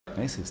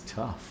This is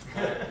tough.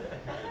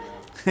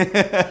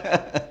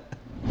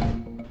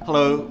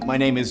 Hello, my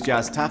name is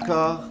Jas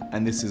Takhar,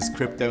 and this is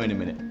Crypto in a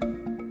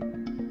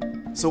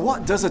Minute. So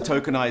what does a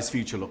tokenized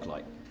future look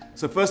like?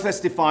 So first let's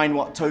define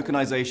what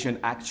tokenization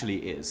actually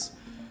is.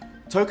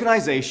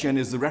 Tokenization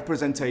is the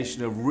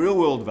representation of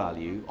real-world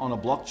value on a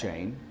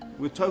blockchain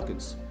with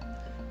tokens.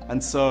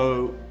 And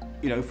so,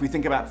 if we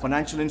think about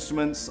financial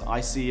instruments, I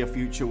see a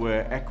future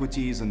where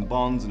equities and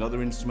bonds and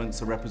other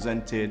instruments are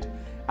represented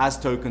as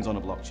tokens on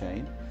a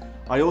blockchain.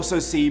 I also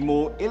see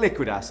more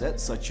illiquid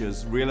assets, such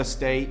as real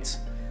estate,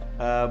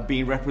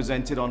 being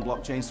represented on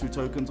blockchains through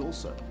tokens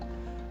also.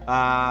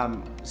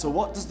 So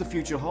what does the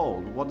future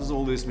hold? What does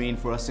all this mean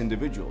for us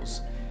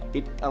individuals?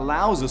 It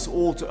allows us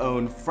all to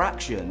own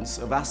fractions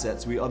of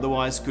assets we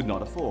otherwise could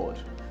not afford.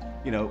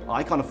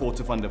 I can't afford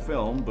to fund a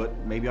film, but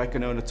maybe I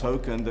can own a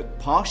token that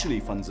partially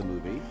funds a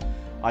movie.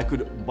 I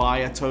could buy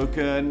a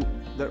token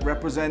that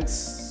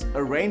represents a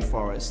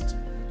rainforest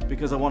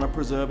because I want to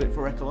preserve it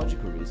for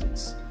ecological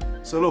reasons.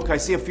 So look, I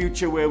see a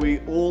future where we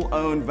all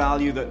own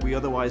value that we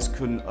otherwise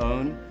couldn't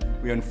own.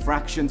 We own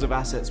fractions of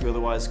assets we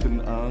otherwise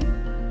couldn't own.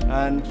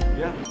 And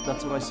yeah,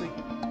 that's what I see.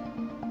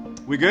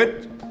 We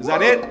good? Is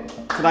that it?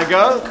 Can I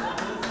go?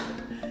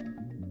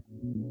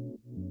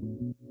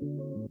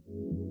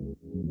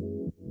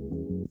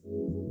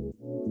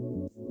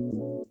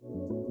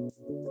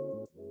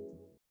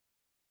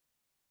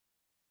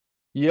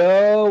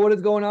 Yo, what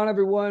is going on,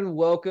 everyone?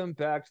 Welcome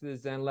back to the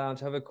Zen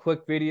Lounge. I have a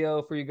quick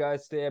video for you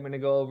guys today. I'm going to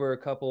go over a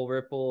couple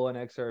Ripple and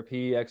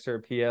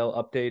XRPL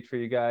updates for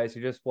you guys.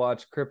 You just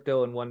watched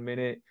Crypto in 1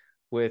 minute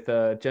with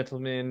a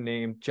gentleman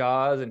named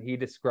Jas, and he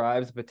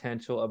describes the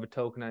potential of a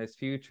tokenized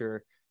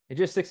future in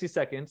just 60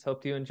 seconds.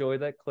 Hope you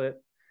enjoyed that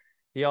clip.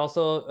 He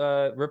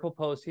also, Ripple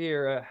posts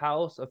here, a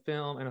house, a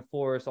film, and a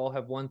forest all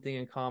have one thing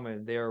in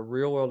common. They are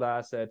real-world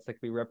assets that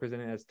can be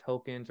represented as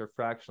tokens or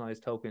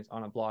fractionalized tokens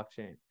on a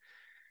blockchain.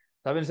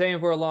 I've been saying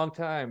for a long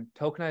time,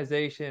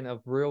 tokenization of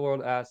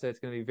real-world assets is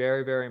going to be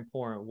very, very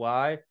important.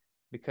 Why?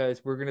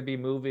 Because we're going to be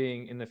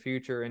moving in the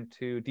future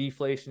into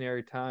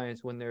deflationary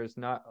times when there's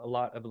not a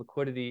lot of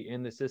liquidity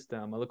in the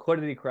system, a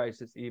liquidity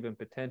crisis even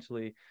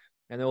potentially,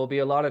 and there will be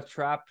a lot of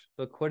trapped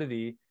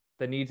liquidity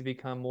that needs to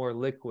become more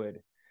liquid.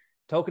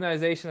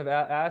 Tokenization of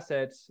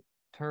assets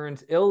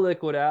turns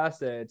illiquid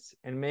assets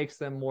and makes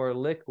them more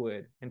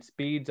liquid and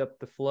speeds up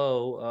the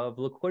flow of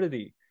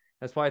liquidity.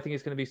 That's why I think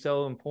it's going to be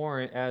so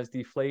important as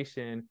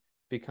deflation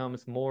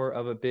becomes more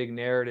of a big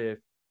narrative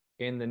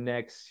in the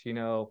next, I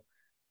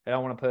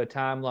don't want to put a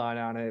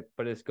timeline on it,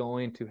 but it's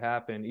going to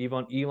happen.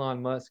 Even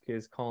Elon Musk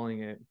is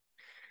calling it.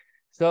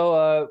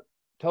 So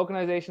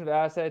tokenization of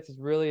assets is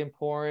really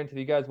important. If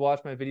you guys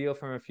watched my video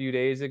from a few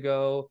days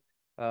ago,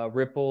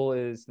 Ripple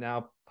is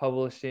now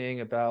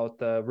publishing about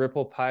the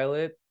Ripple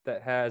pilot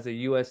that has a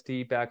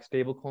USD-backed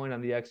stablecoin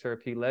on the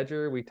XRP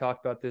ledger. We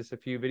talked about this a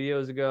few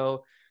videos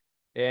ago.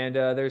 And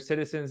there's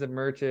citizens and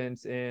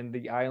merchants in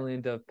the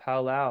island of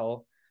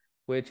Palau,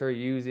 which are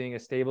using a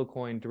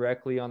stablecoin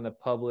directly on the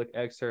public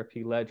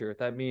XRP ledger.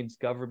 That means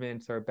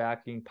governments are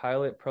backing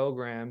pilot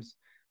programs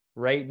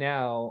right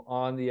now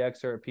on the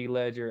XRP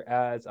ledger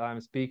as I'm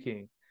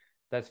speaking.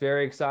 That's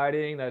very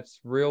exciting. That's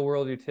real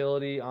world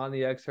utility on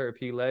the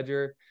XRP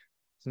ledger.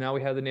 So now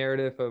we have the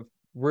narrative of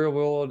real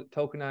world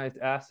tokenized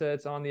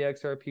assets on the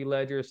XRP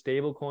ledger,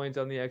 stablecoins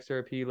on the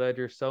XRP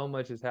ledger. So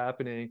much is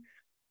happening.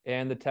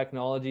 And the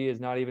technology is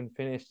not even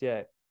finished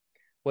yet.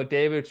 What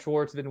David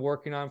Schawrtz has been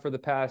working on for the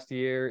past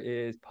year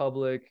is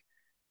public.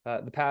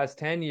 The past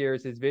 10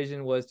 years, his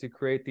vision was to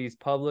create these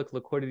public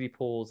liquidity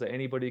pools that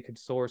anybody could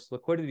source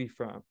liquidity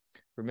from.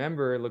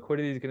 Remember,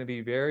 liquidity is going to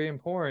be very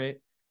important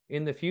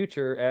in the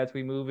future as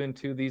we move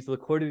into these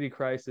liquidity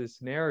crisis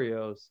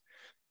scenarios.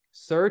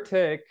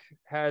 CerTech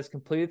has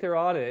completed their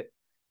audit.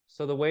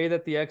 So the way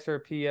that the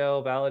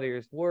XRPL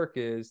validators work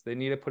is they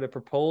need to put a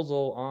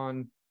proposal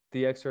on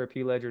the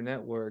XRP ledger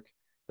network.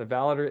 The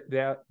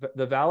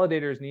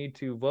validators need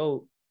to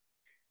vote.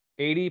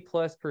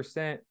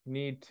 80+%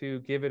 need to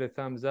give it a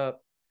thumbs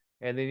up,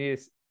 and they need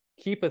to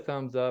keep a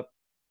thumbs up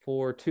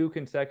for 2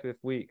 consecutive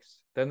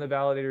weeks. Then the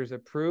validators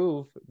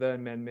approve the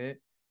amendment,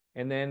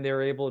 and then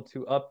they're able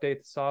to update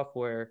the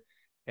software,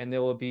 and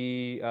there will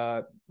be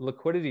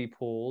liquidity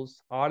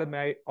pools,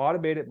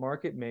 automated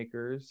market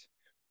makers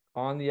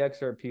on the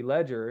XRP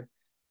ledger,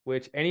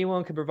 which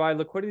anyone can provide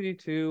liquidity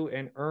to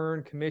and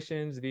earn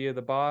commissions via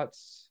the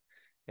bots.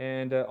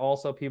 And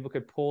also people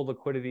could pull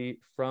liquidity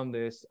from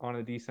this on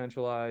a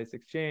decentralized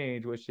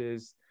exchange, which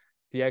is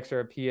the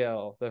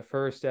XRPL, the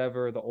first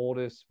ever, the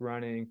oldest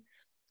running,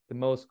 the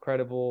most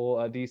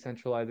credible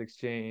decentralized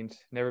exchange.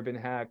 Never been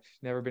hacked,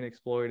 never been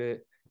exploited,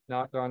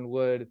 knock on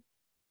wood.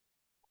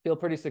 Feel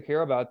pretty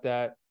secure about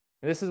that.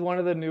 And this is one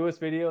of the newest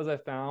videos I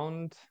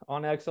found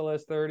on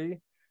XLS30.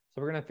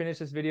 So we're going to finish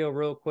this video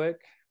real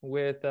quick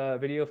with a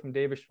video from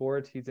David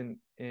Schawrtz. He's in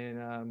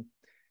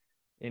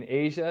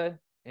Asia,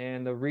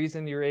 and the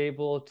reason you're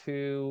able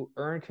to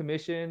earn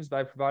commissions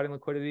by providing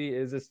liquidity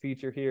is this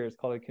feature here. It's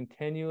called a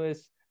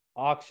continuous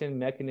auction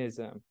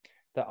mechanism.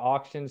 the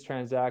auctions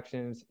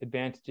transactions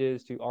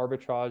advantages to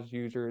arbitrage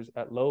users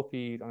at low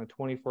fees on a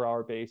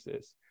 24-hour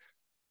basis.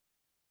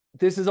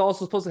 This is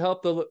also supposed to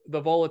help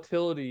the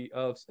volatility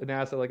of an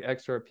asset like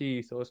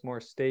XRP, so it's more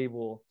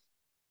stable.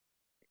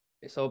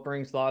 So it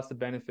brings lots of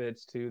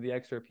benefits to the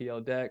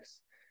XRPL DEX,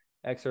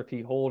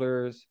 XRP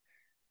holders,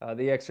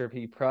 the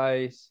XRP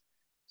price,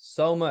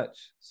 so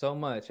much.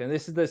 And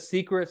this is the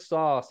secret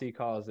sauce, he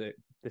calls it,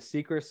 the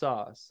secret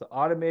sauce, the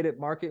automated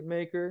market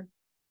maker,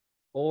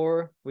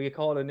 or we could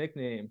call it a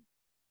nickname,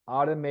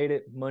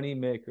 automated money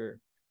maker.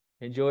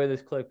 Enjoy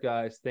this clip,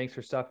 guys. Thanks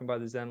for stopping by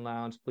the Zen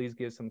Lounge. Please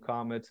give some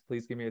comments.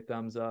 Please give me a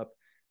thumbs up.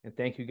 And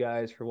thank you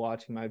guys for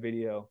watching my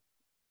video.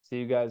 See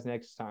you guys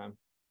next time.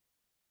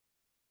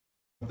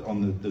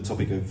 On the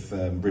topic of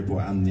Ripple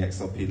and the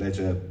XRP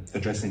ledger,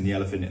 addressing the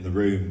elephant in the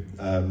room,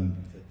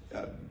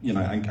 you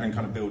know, and kind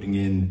of building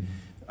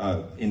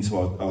into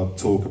our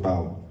talk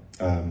about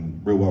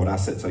real-world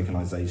asset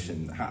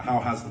tokenization. How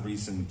has the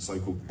recent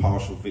so-called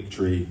partial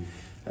victory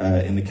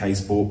in the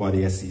case brought by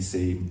the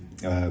SEC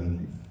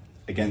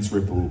against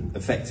Ripple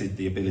affected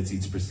the ability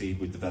to proceed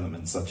with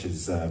developments such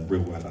as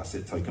real-world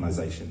asset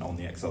tokenization on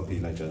the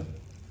XRP ledger?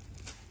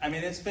 I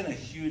mean, it's been a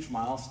huge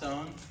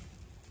milestone.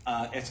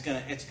 It's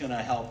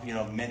gonna help, you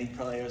know, many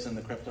players in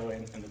the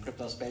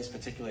crypto space,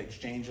 particularly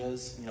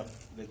exchanges, you know,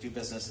 that do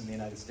business in the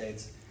United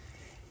States.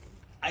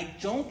 I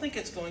don't think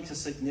it's going to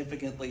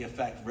significantly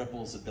affect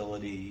Ripple's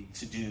ability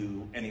to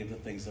do any of the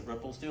things that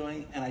Ripple's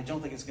doing, and I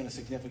don't think it's going to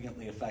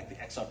significantly affect the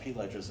XRP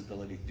ledger's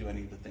ability to do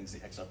any of the things the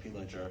XRP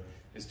ledger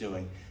is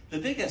doing. The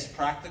biggest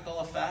practical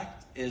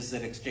effect is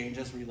that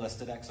exchanges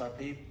relisted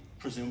XRP,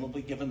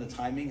 presumably, given the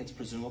timing, it's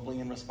presumably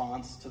in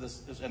response to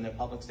this, and their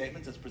public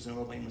statements, it's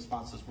presumably in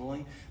response to this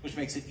ruling, which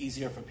makes it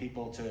easier for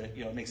people to,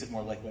 you know, makes it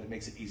more liquid, it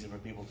makes it easier for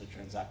people to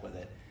transact with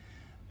it.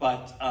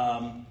 But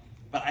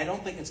I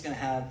don't think it's going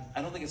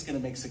to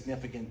make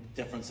significant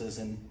differences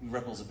in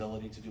Ripple's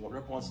ability to do what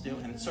Ripple wants to do,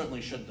 and it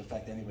certainly shouldn't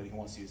affect anybody who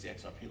wants to use the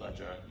XRP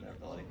ledger and their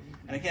ability.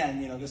 And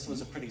again, you know, this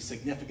was a pretty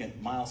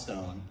significant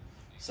milestone,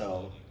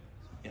 so,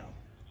 you know,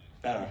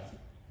 better.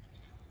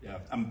 Yeah,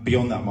 and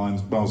beyond that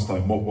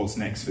milestone, what's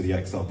next for the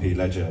XRP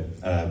ledger?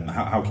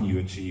 How can you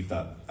achieve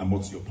that, and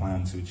what's your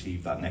plan to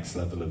achieve that next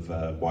level of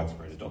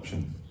widespread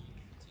adoption?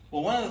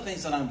 Well, one of the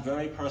things that I'm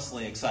very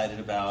personally excited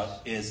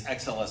about is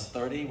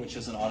XLS30, which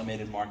is an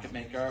automated market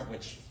maker,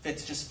 which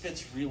just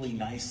fits really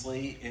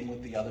nicely in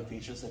with the other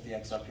features that the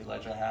XRP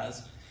ledger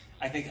has.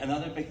 I think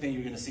another big thing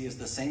you're going to see is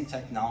the same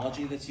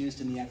technology that's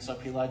used in the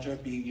XRP ledger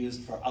being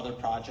used for other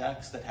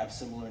projects that have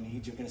similar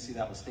needs. You're going to see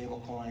that with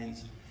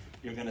stablecoins.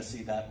 You're going to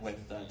see that with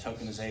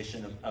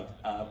tokenization of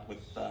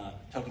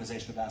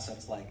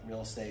assets like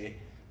real estate.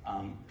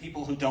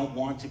 People who don't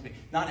want to be,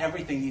 not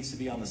everything needs to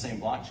be on the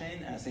same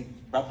blockchain, and I think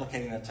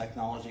replicating that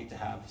technology to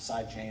have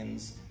side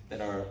chains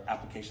that are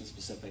application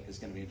specific is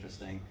going to be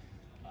interesting.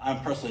 I'm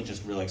personally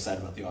just really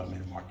excited about the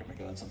automated market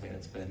maker. That's something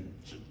that's been,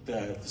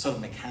 the sort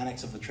of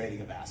mechanics of the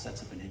trading of assets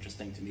have been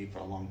interesting to me for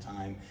a long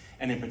time,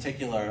 and in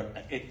particular,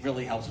 it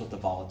really helps with the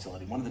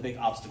volatility. One of the big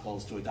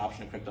obstacles to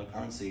adoption of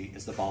cryptocurrency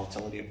is the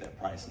volatility of their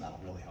price, and that'll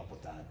really help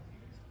with that.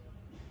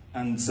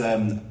 And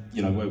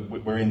you know,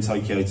 we're in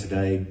Tokyo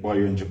today. While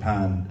you're in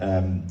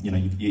Japan, you know,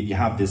 you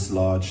have this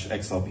large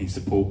XRP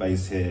support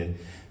base here.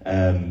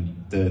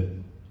 The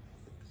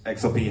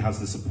XRP has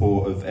the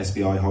support of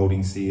SBI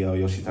Holdings CEO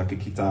Yoshitaka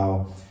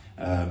Kitao,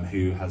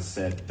 who has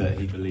said that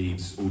he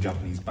believes all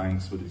Japanese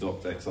banks would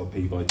adopt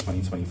XRP by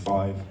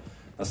 2025.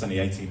 That's only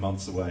 18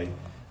 months away.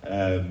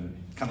 Can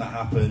that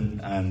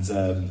happen? And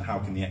how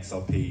can the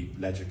XRP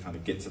ledger kind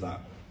of get to that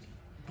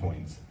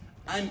point?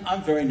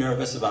 I'm very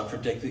nervous about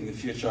predicting the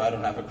future. I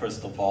don't have a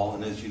crystal ball,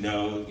 and as you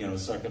know,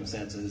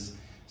 circumstances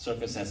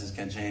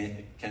can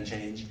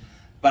change.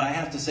 But I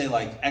have to say,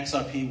 like,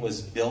 XRP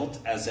was built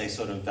as a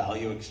sort of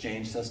value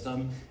exchange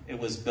system. It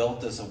was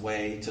built as a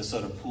way to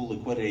sort of pool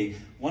liquidity.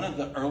 One of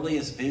the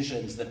earliest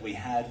visions that we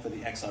had for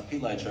the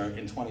XRP ledger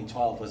in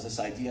 2012 was this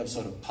idea of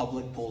sort of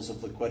public pools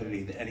of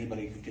liquidity that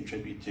anybody could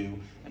contribute to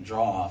and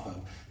draw off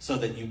of, so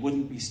that you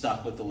wouldn't be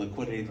stuck with the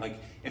liquidity. Like,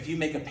 if you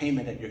make a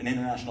payment at an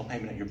international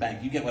payment at your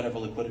bank, you get whatever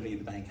liquidity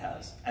the bank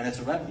has, and it's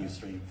a revenue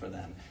stream for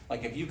them.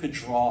 Like, if you could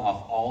draw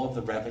off all of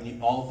the revenue,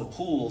 all of the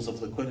pools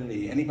of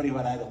liquidity, anybody who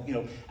had,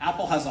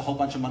 Apple has a whole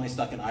bunch of money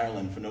stuck in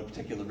Ireland for no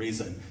particular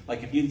reason.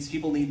 Like, if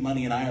people need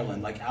money in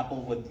Ireland, like,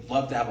 Apple would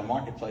love to have a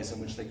marketplace in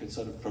which they could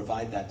sort of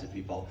provide that to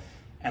people.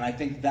 And I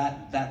think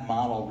that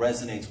model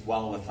resonates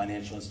well with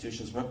financial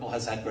institutions. Ripple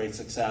has had great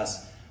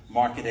success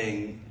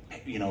marketing,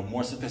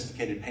 more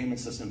sophisticated payment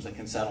systems that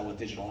can settle with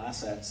digital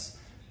assets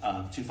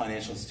to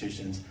financial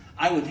institutions.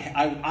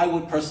 I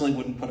would personally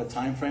wouldn't put a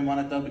time frame on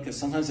it, though, because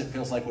sometimes it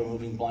feels like we're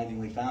moving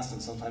blindingly fast,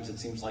 and sometimes it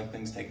seems like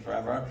things take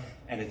forever.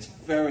 And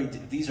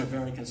these are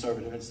very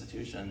conservative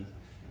institutions.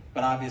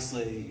 But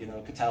obviously,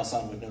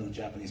 Kitao-san would know the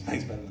Japanese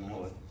banks better than I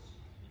would.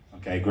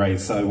 Okay, great.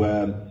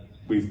 So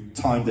we've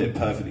timed it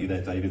perfectly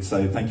there, David.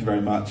 So thank you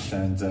very much,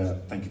 and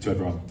thank you to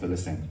everyone for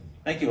listening.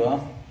 Thank you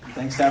all.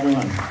 Thanks to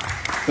everyone.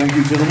 Thank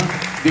you, gentlemen.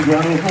 Big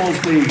round of applause,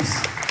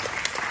 please.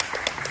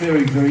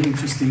 Very, very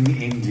interesting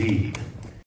indeed.